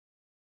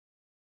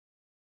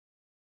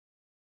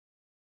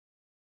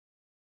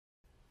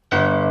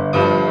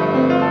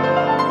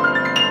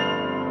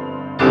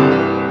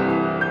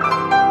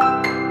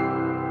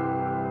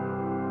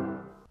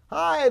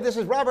Hi, this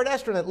is Robert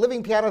Estrin at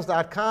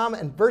livingpianos.com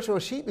and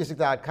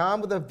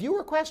virtualsheetmusic.com with a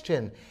viewer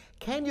question.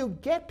 Can you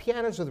get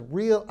pianos with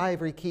real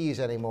ivory keys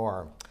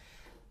anymore?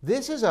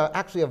 This is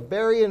actually a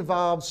very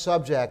involved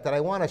subject that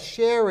I want to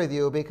share with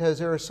you because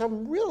there is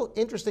some real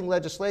interesting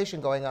legislation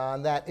going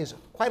on that is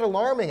quite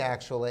alarming,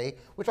 actually,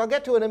 which I'll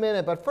get to in a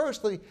minute. But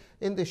first,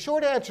 the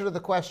short answer to the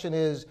question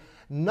is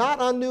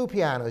not on new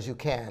pianos you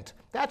can't.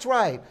 That's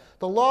right.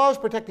 The laws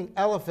protecting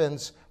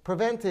elephants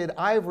prevented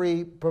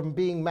ivory from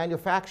being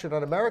manufactured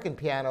on American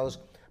pianos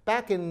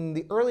back in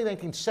the early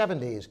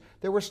 1970s.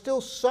 There were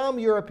still some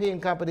European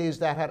companies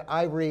that had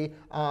ivory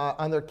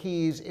on their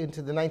keys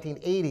into the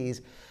 1980s,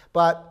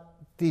 but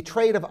the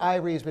trade of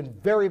ivory has been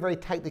very, very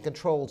tightly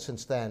controlled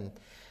since then.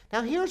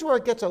 Now here's where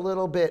it gets a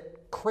little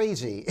bit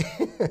crazy.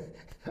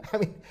 I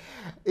mean,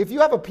 if you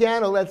have a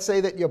piano, let's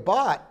say, that you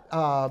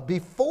bought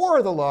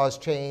before the laws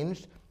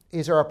changed,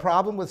 is there a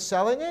problem with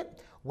selling it?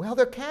 Well,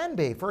 there can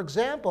be. For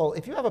example,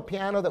 if you have a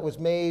piano that was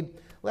made,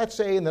 let's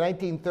say, in the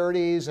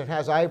 1930s, it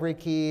has ivory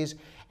keys,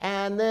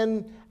 and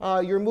then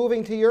you're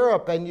moving to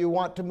Europe and you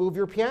want to move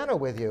your piano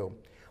with you.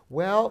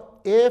 Well,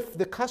 if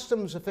the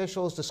customs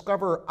officials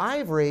discover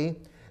ivory,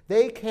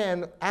 they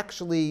can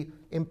actually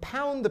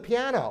impound the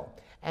piano,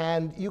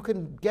 and you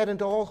can get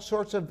into all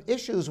sorts of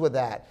issues with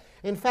that.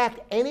 In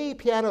fact, any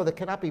piano that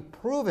cannot be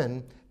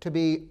proven to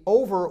be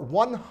over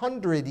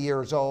 100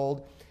 years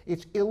old,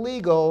 it's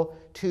illegal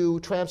to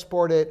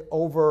transport it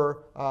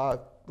over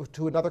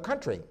to another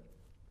country.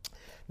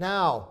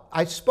 Now,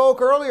 I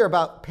spoke earlier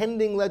about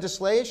pending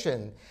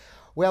legislation.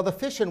 Well, the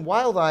Fish and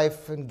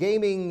Wildlife and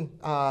Gaming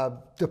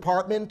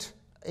Department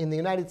in the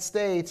United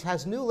States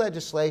has new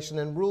legislation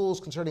and rules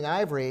concerning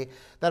ivory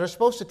that are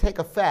supposed to take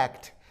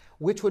effect,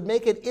 which would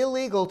make it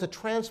illegal to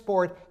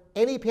transport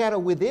any piano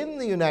within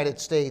the United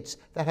States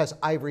that has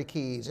ivory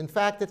keys. In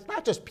fact, it's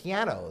not just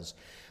pianos.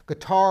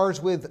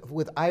 Guitars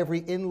with ivory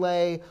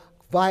inlay,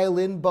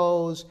 violin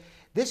bows.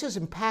 This has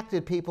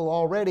impacted people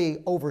already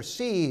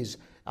overseas.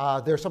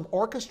 There are some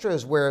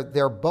orchestras where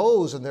their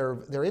bows and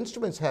their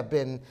instruments have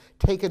been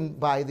taken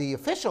by the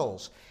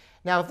officials.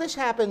 Now, if this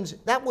happens,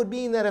 that would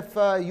mean that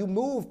if you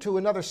moved to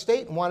another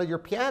state and wanted your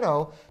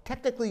piano,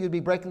 technically you'd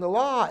be breaking the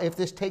law if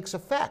this takes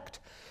effect.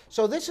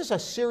 So this is a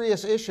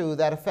serious issue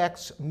that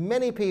affects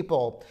many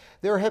people.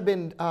 There have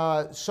been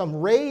some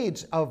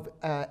raids of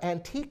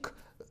antique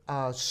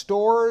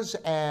stores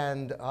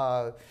and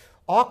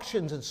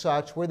auctions and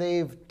such where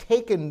they've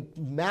taken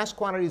mass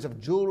quantities of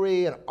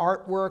jewelry and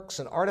artworks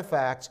and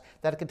artifacts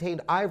that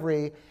contained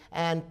ivory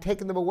and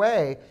taken them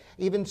away.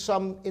 Even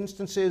some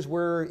instances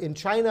where in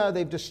China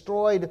they've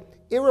destroyed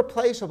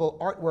irreplaceable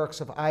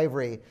artworks of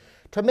ivory.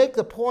 To make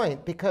the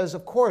point, because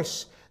of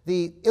course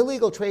the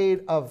illegal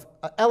trade of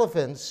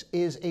elephants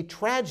is a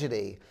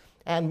tragedy,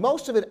 and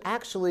most of it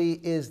actually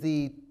is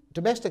the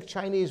domestic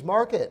Chinese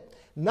market,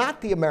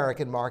 not the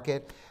American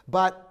market,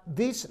 but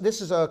this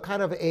is a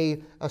kind of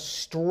a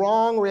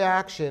strong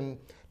reaction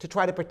to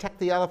try to protect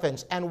the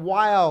elephants. And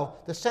while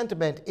the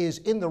sentiment is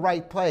in the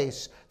right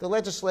place, the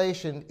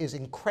legislation is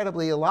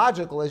incredibly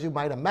illogical, as you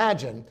might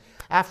imagine.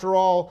 After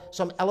all,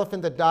 some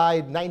elephant that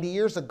died 90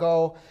 years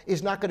ago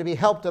is not going to be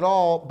helped at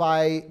all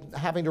by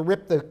having to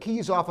rip the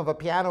keys off of a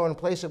piano and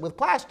place it with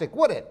plastic,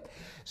 would it?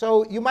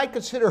 So you might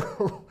consider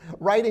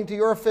writing to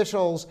your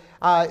officials.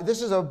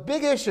 This is a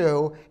big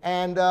issue,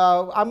 and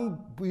I'm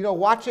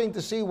watching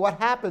to see what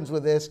happens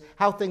with this,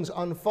 how things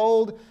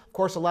unfold. Of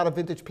course, a lot of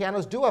vintage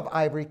pianos do have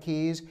ivory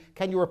keys.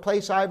 Can you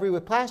replace ivory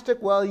with plastic?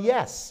 Well,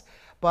 yes,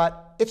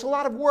 but it's a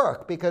lot of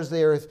work because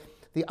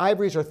the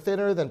ivories are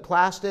thinner than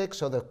plastic,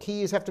 so the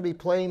keys have to be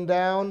planed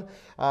down.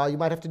 You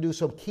might have to do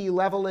some key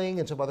leveling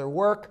and some other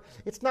work.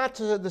 It's not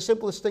the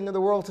simplest thing in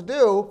the world to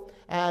do,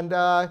 and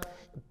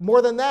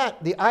more than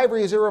that, the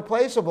ivory is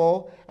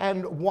irreplaceable,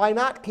 and why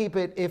not keep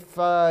it if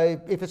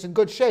it's in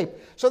good shape?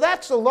 So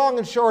that's the long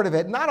and short of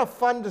it. Not a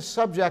fun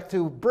subject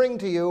to bring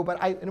to you,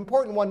 but an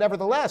important one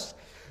nevertheless.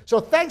 So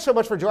thanks so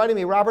much for joining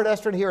me, Robert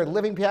Estrin, here at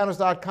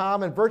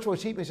livingpianos.com and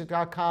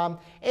virtualsheetmusic.com.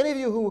 Any of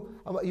you who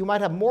you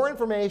might have more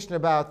information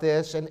about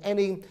this and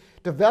any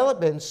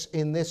developments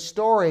in this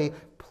story,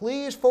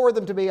 please forward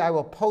them to me. I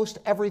will post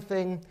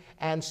everything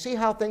and see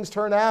how things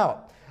turn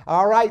out.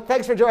 All right,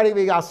 thanks for joining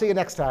me. I'll see you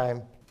next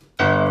time.